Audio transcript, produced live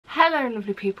Hello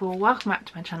lovely people, welcome back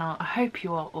to my channel. I hope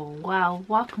you are all well.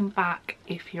 Welcome back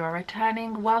if you're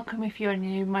returning, welcome if you're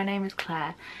new. My name is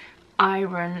Claire. I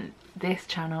run this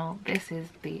channel. This is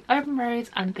the Open Roads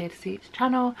and Theatre Seats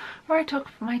channel where I talk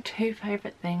about my two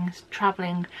favourite things,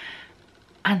 travelling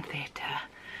and theatre.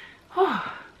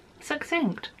 Oh,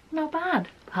 succinct, not bad,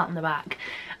 pat on the back.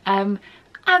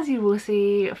 As you will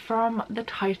see from the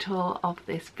title of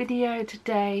this video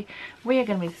today, we are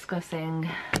going to be discussing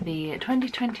the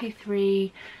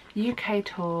 2023 UK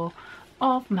tour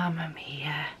of Mamma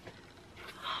Mia.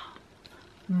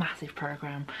 Massive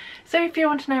programme. So if you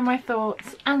want to know my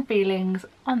thoughts and feelings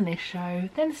on this show,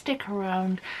 then stick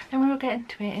around and we will get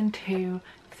into it in 2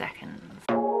 seconds.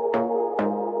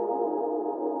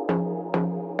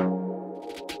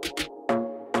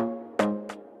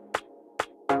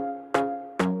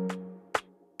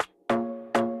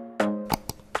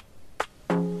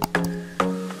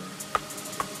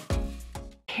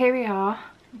 Here we are,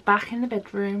 back in the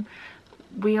bedroom.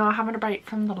 We are having a break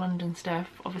from the London stuff.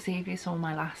 Obviously, if you saw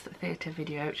my last theatre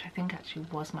video, which I think actually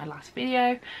was my last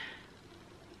video,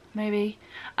 maybe,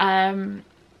 I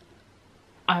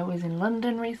was in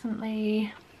London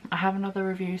recently. I have another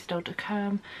review still to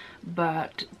come,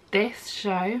 but this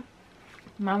show,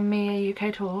 Mamma Mia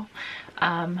UK Tour,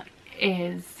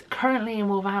 is currently in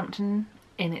Wolverhampton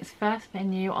in its first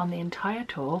venue on the entire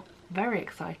tour. Very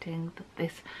exciting that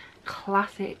this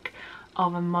classic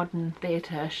of a modern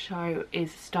theatre show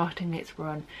is starting its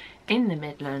run in the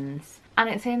Midlands, and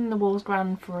it's in the Walls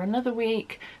Grand for another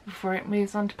week before it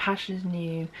moves on to Pastures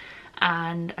New.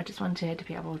 And I just wanted to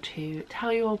be able to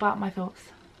tell you all about my thoughts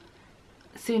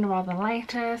sooner rather than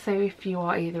later, so if you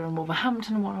are either in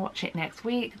Wolverhampton and want to watch it next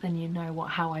week, then you know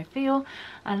how I feel,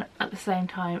 and at the same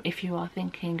time if you are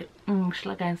thinking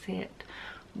shall I go and see it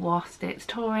whilst it's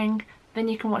touring, then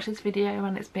you can watch this video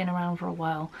and it's been around for a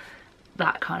while,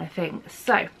 that kind of thing.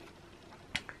 So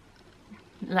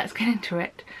let's get into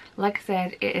it. Like I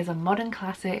said, it is a modern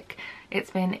classic.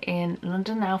 It's been in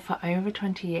London now for over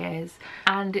 20 years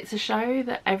and it's a show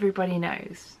that everybody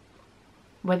knows.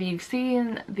 Whether you've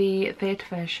seen the theatre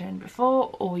version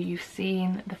before or you've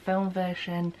seen the film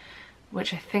version,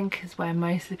 which I think is where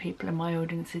most of the people in my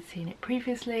audience had seen it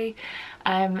previously,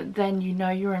 then you know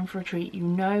you're in for a treat. You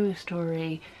know the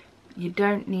story. You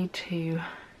don't need to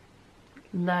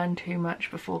learn too much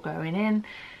before going in.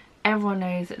 Everyone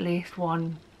knows at least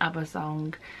one ABBA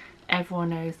song. Everyone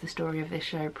knows the story of this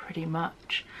show pretty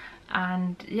much.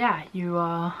 And yeah, you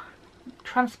are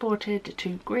transported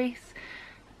to Greece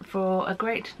for a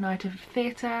great night of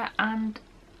theatre and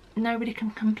nobody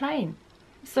can complain.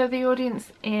 So the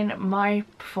audience in my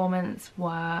performance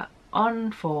were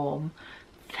on form.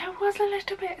 There was a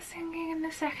little bit of singing in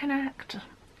the second act.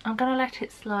 I'm gonna let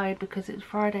it slide because it's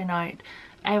Friday night.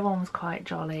 Everyone was quite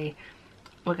jolly.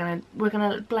 We're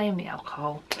gonna blame the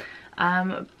alcohol.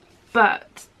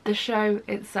 But the show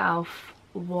itself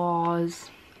was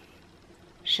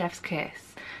chef's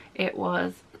kiss. It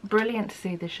was brilliant to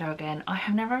see the show again. I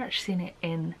have never actually seen it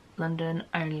in London,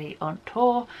 only on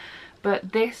tour,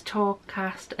 but this tour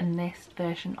cast and this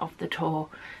version of the tour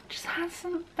just has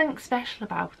something special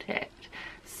about it.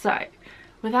 So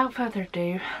without further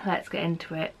ado, let's get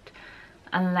into it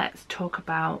and let's talk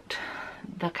about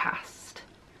the cast,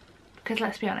 because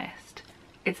let's be honest,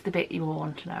 it's the bit you all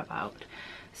want to know about.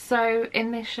 So in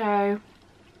this show,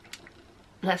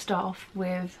 let's start off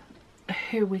with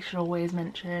who we should always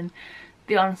mention,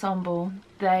 the ensemble.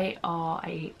 They are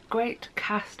a great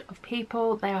cast of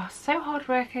people. They are so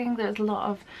hardworking. There's a lot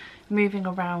of moving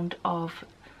around of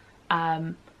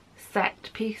set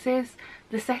pieces.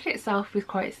 The set itself is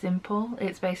quite simple.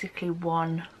 It's basically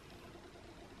one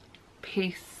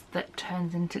piece that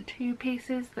turns into two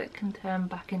pieces that can turn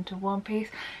back into one piece.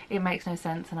 It makes no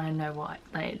sense and I know why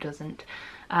it doesn't.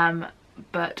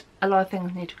 But a lot of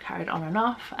things need to be carried on and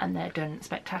off, and they're done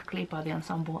spectacularly by the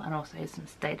ensemble and also some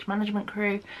stage management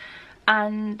crew,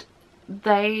 and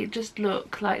they just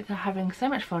look like they're having so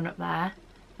much fun up there.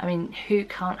 I mean, who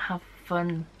can't have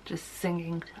fun just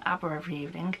singing ABBA every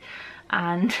evening?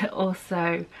 And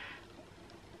also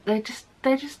they just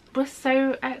were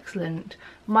so excellent.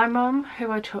 My mum,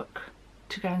 who I took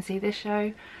to go and see this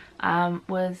show,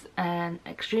 was an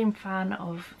extreme fan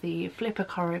of the flipper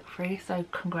choreography, so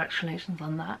congratulations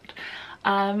on that.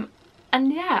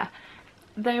 And yeah,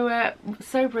 they were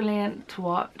so brilliant to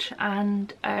watch,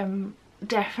 and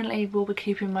definitely will be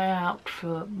keeping my eye out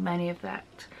for many of that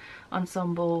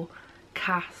ensemble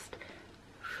cast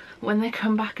when they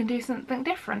come back and do something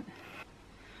different.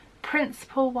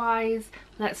 principal wise,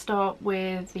 let's start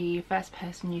with the first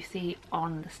person you see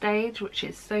on the stage, which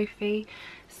is Sophie.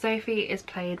 Sophie is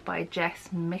played by Jess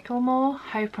Micklemore.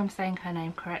 Hope I'm saying her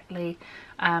name correctly.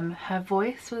 Her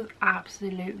voice was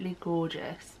absolutely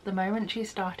gorgeous. The moment she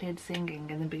started singing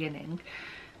in the beginning,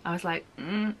 I was like,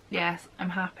 yes,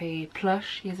 I'm happy. Plus,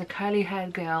 she's a curly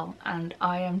haired girl and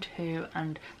I am too,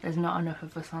 and there's not enough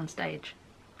of us on stage.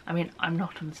 I mean, I'm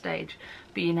not on stage,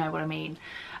 but you know what I mean.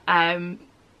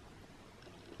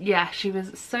 Yeah, she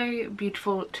was so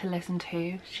beautiful to listen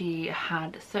to. She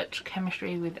had such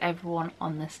chemistry with everyone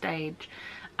on the stage,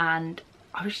 and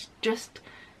I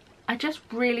just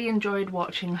really enjoyed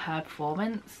watching her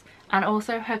performance, and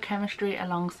also her chemistry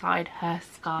alongside her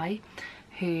Sky,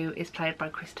 who is played by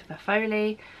Christopher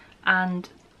Foley. And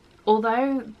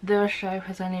although the show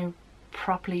has only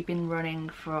properly been running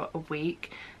for a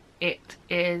week, it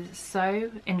is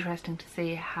so interesting to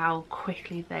see how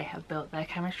quickly they have built their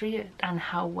chemistry and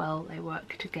how well they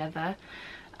work together.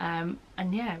 And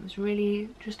yeah, it was really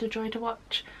just a joy to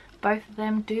watch both of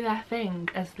them do their thing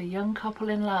as the young couple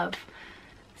in love.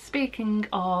 Speaking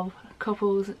of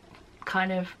couples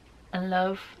kind of in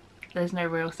love, there's no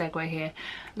real segue here.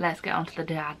 Let's get on to the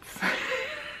dads.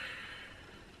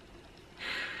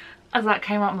 As that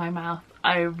came out of my mouth,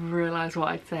 I realised what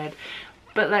I'd said.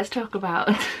 But let's talk about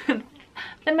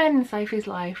the men in Sophie's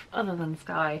life other than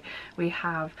Sky. We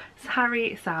have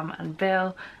Harry, Sam and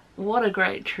Bill. What a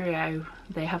great trio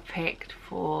they have picked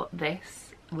for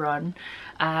this run.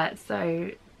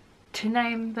 So to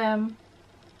name them,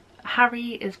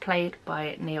 Harry is played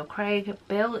by Neil Craig,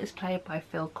 Bill is played by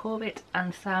Phil Corbett,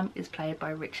 and Sam is played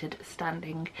by Richard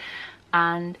Standing.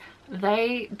 And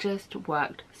they just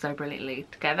worked so brilliantly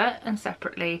together and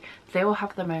separately. They all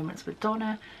have their moments with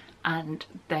Donna, and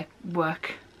their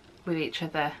work with each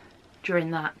other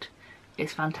during that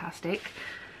is fantastic.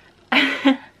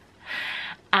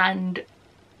 And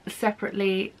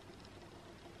separately,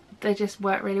 they just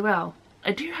work really well.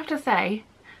 I do have to say,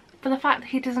 for the fact that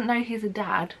he doesn't know he's a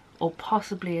dad, or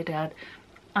possibly a dad,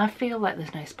 I feel like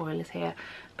there's no spoilers here,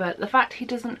 but the fact he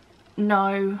doesn't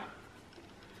know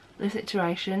the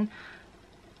situation,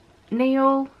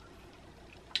 Neil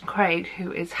Craig,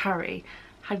 who is Harry,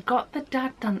 had got the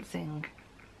dad dancing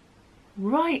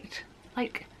right,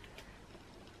 like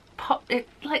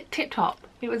tip top.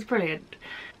 It was brilliant.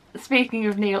 Speaking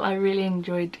of Neil, I really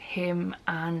enjoyed him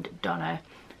and Donna,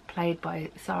 played by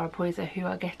Sarah Poyser, who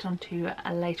I'll get onto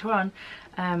later on.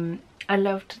 I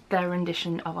loved their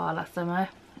rendition of Our Last Summer.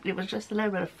 It was just a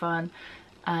little bit of fun,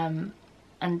 and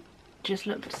just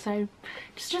looked so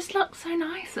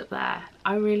nice up there.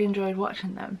 I really enjoyed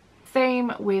watching them.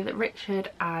 Same with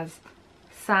Richard as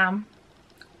Sam.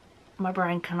 My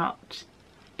brain cannot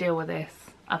deal with this.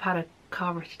 I've had a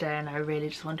carver today and I really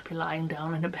just want to be lying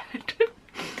down in a bed.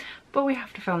 But we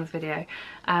have to film this video.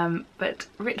 But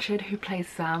Richard, who plays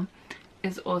Sam,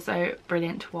 is also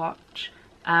brilliant to watch.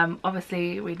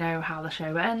 Obviously we know how the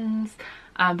show ends,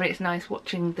 but it's nice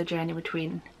watching the journey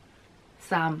between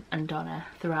Sam and Donna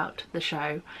throughout the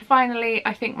show. Finally,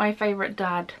 I think my favourite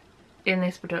dad in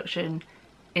this production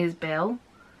is Bill,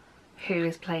 who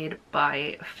is played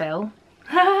by Phil.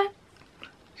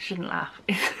 Shouldn't laugh.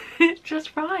 It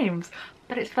just rhymes,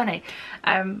 but it's funny.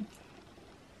 The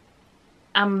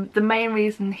main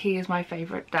reason he is my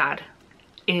favourite dad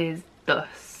is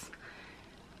thus.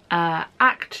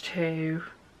 Act 2,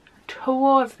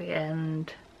 towards the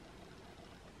end,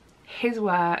 his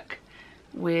work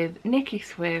with Nikki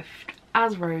Swift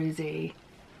as Rosie.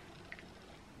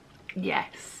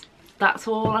 Yes, that's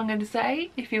all I'm going to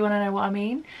say. If you want to know what I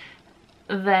mean,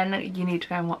 then you need to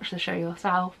go and watch the show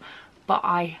yourself. But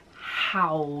I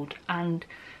howled, and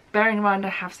bearing in mind I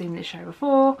have seen this show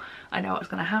before, I know what's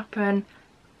going to happen.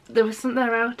 There was something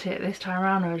about it this time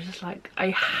around where I was just like, I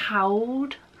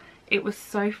howled. It was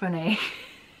so funny.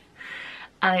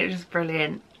 And it was just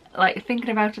brilliant. Like, thinking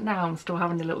about it now, I'm still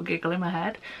having a little giggle in my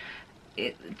head.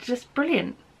 It's just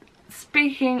brilliant.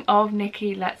 Speaking of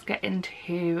Nikki, let's get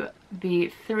into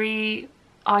the three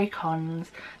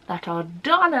icons that are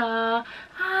Donna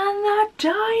and the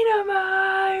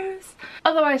Dynamos,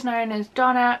 otherwise known as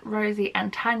Donna, Rosie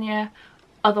and Tanya,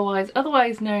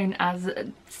 otherwise known as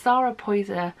Sarah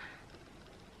Poyser,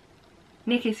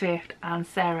 Nikki Swift and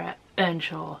Sarah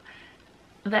Earnshaw.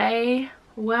 They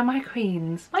were my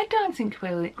queens, my dancing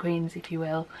queens if you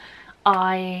will.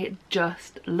 I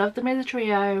just love them as a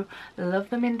trio, love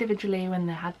them individually when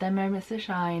they had their moments to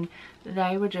shine.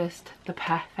 They were just the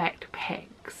perfect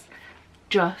picks,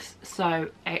 just so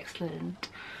excellent.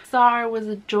 Sarah was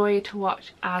a joy to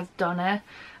watch as Donna.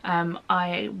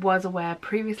 I was aware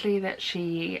previously that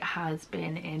she has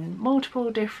been in multiple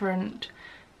different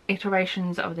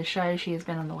iterations of the show. She has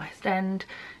been on the West End,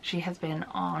 she has been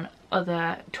on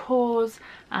other tours,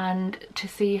 and to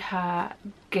see her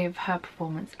give her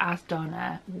performance as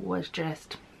Donna was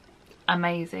just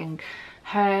amazing.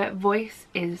 Her voice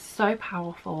is so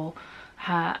powerful,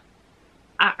 her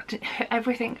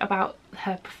everything about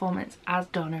her performance as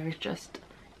Donna is just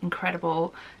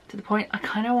incredible, to the point I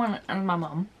kind of want my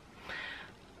mum,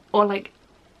 or like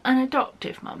an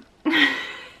adoptive mum.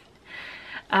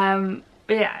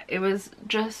 But yeah, it was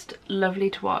just lovely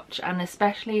to watch, and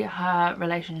especially her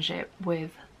relationship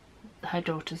with her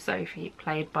daughter Sophie,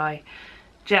 played by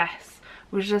Jess,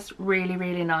 was just really,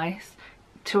 really nice,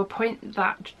 to a point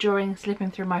that during Slipping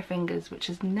Through My Fingers, which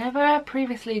has never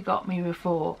previously got me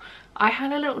before, I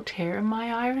had a little tear in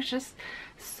my eye. I was just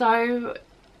so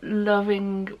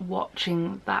loving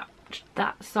watching that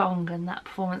song and that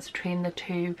performance between the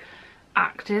two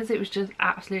actors. It was just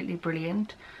absolutely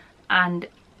brilliant. And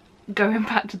going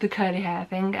back to the curly hair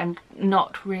thing, and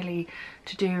not really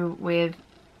to do with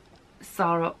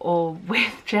Sarah or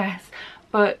with Jess,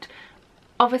 but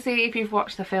obviously if you've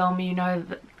watched the film, you know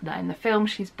that in the film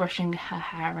she's brushing her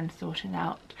hair and sorting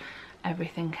out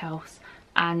everything else.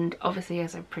 And obviously,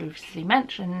 as I previously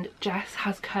mentioned, Jess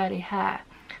has curly hair,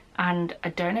 and I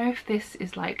don't know if this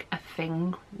is like a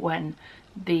thing when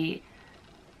the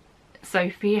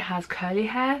Sophie has curly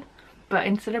hair, but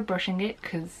instead of brushing it,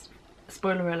 because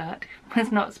spoiler alert,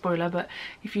 it's not a spoiler, but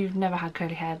if you've never had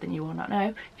curly hair then you will not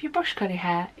know, if you brush curly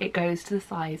hair it goes to the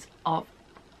size of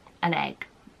an egg,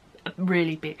 a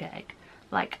really big egg,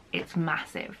 like it's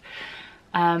massive.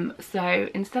 So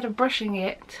instead of brushing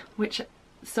it, which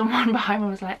someone behind me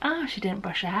was like, ah, she didn't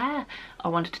brush her hair, I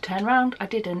wanted to turn around, I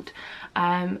didn't,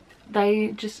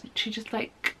 she just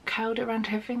like curled it around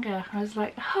her finger. I was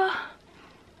like, oh,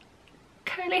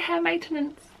 curly hair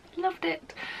maintenance, loved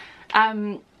it.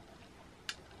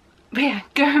 But yeah,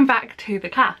 going back to the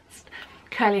cast,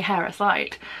 curly hair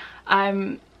aside,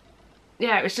 yeah,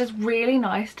 it was just really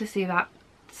nice to see that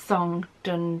song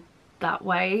done that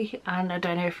way. And I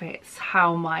don't know if it's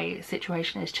how my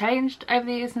situation has changed over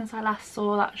the years since I last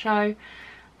saw that show,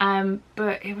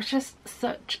 but it was just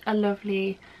such a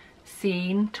lovely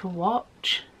scene to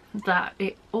watch that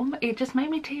it just made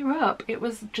me tear up. It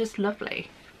was just lovely.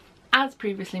 As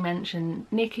previously mentioned,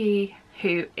 Nikki,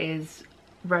 who is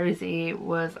Rosie,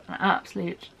 was an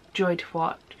absolute joy to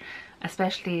watch,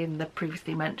 especially in the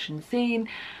previously mentioned scene.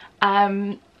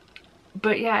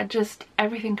 But yeah, just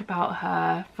everything about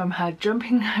her, from her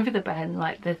jumping over the bed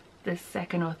like the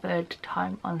second or third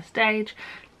time on stage,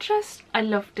 just I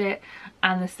loved it.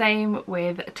 And the same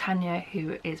with Tanya,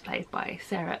 who is played by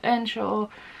Sarah Earnshaw.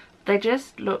 They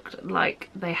just looked like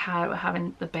they were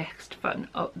having the best fun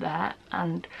up there,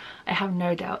 and I have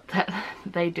no doubt that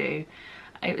they do.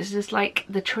 It was just like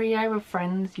the trio of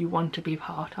friends you want to be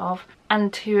part of.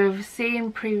 And to have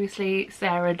seen previously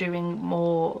Sarah doing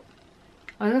more,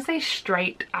 I was gonna say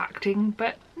straight acting,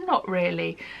 but not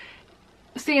really.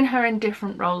 Seeing her in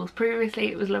different roles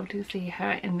previously, it was lovely to see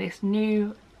her in this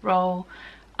new role,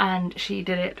 and she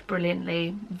did it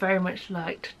brilliantly. Very much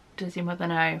liked Does Your Mother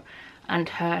Know, and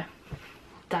her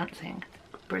dancing,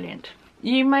 brilliant.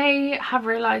 You may have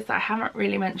realised that I haven't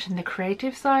really mentioned the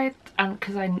creative side, and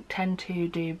because I tend to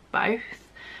do both.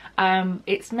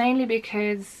 It's mainly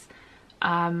because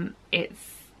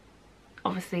it's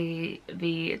obviously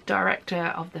the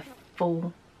director of the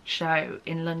full show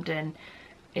in London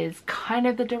is kind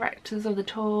of the directors of the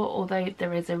tour, although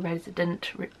there is a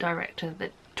resident director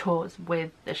that tours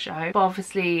with the show. But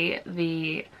obviously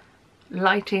the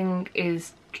lighting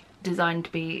is designed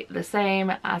to be the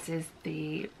same, as is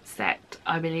the set,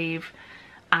 I believe,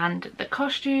 and the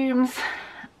costumes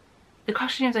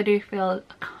I do feel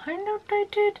kind of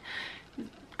dated,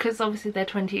 because obviously they're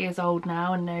 20 years old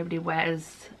now and nobody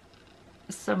wears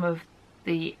some of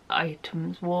the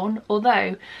items worn,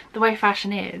 although the way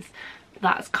fashion is,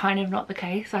 that's kind of not the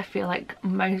case. I feel like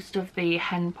most of the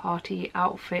hen party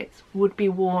outfits would be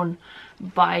worn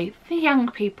by the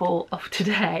young people of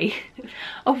today,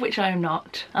 of which I am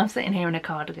not. I'm sitting here in a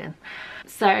cardigan.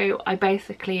 So I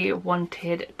basically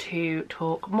wanted to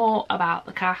talk more about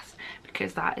the cast,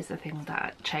 because that is the thing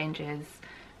that changes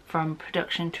from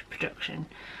production to production.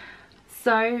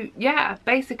 So yeah,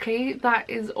 basically that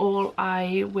is all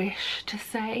I wish to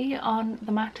say on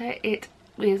the matter. It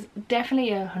is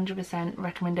definitely a 100%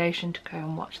 recommendation to go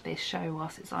and watch this show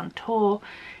whilst it's on tour.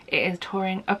 It is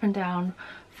touring up and down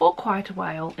for quite a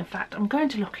while. In fact, I'm going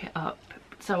to look it up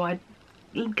so I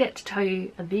get to tell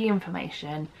you the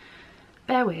information.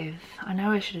 Bear with, I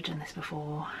know I should have done this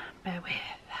before, bear with.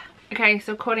 Okay,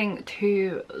 so according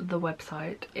to the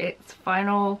website, its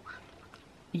final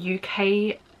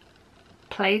UK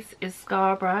place is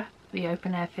Scarborough, the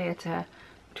open air theatre,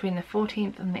 between the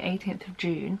 14th and the 18th of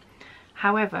June.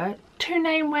 However, to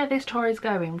name where this tour is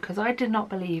going, because I did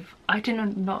not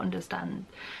understand,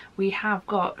 we have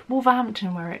got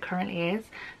Wolverhampton, where it currently is,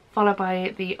 followed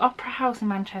by the Opera House in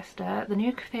Manchester, the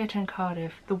New Theatre in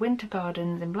Cardiff, the Winter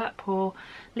Gardens in Blackpool,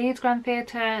 Leeds Grand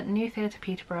Theatre, New Theatre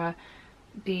Peterborough,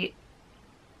 the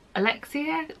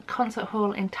Alexia Concert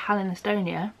Hall in Tallinn,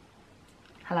 Estonia,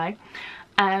 hello,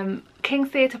 King's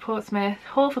Theatre Portsmouth,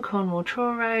 Hall for Cornwall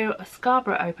Truro,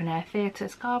 Scarborough Open Air Theatre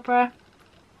Scarborough,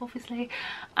 obviously,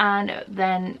 and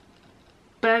then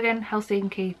Bergen,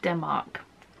 Helsinki, Denmark.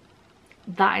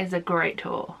 That is a great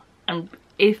tour, and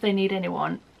if they need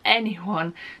anyone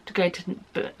to go to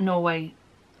Norway,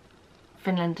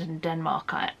 Finland and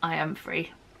Denmark, I am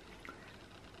free.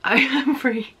 I am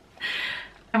free.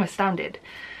 I'm astounded.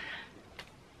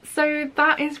 So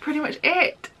that is pretty much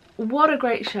it. What a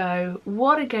great show,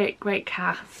 what a great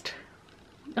cast.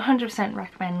 100%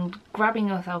 recommend grabbing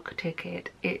yourself a ticket.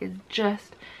 It is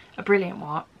just a brilliant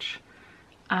watch.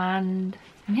 And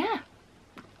yeah,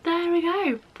 there we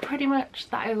go. Pretty much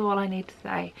that is all I need to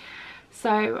say. So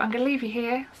I'm going to leave you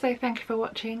here. So thank you for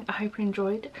watching. I hope you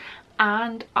enjoyed.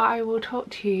 And I will talk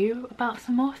to you about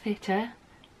some more theatre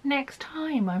next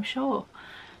time, I'm sure.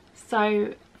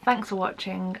 So thanks for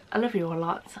watching. I love you all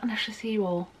lots, and I shall see you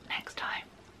all next time.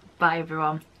 Bye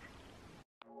everyone.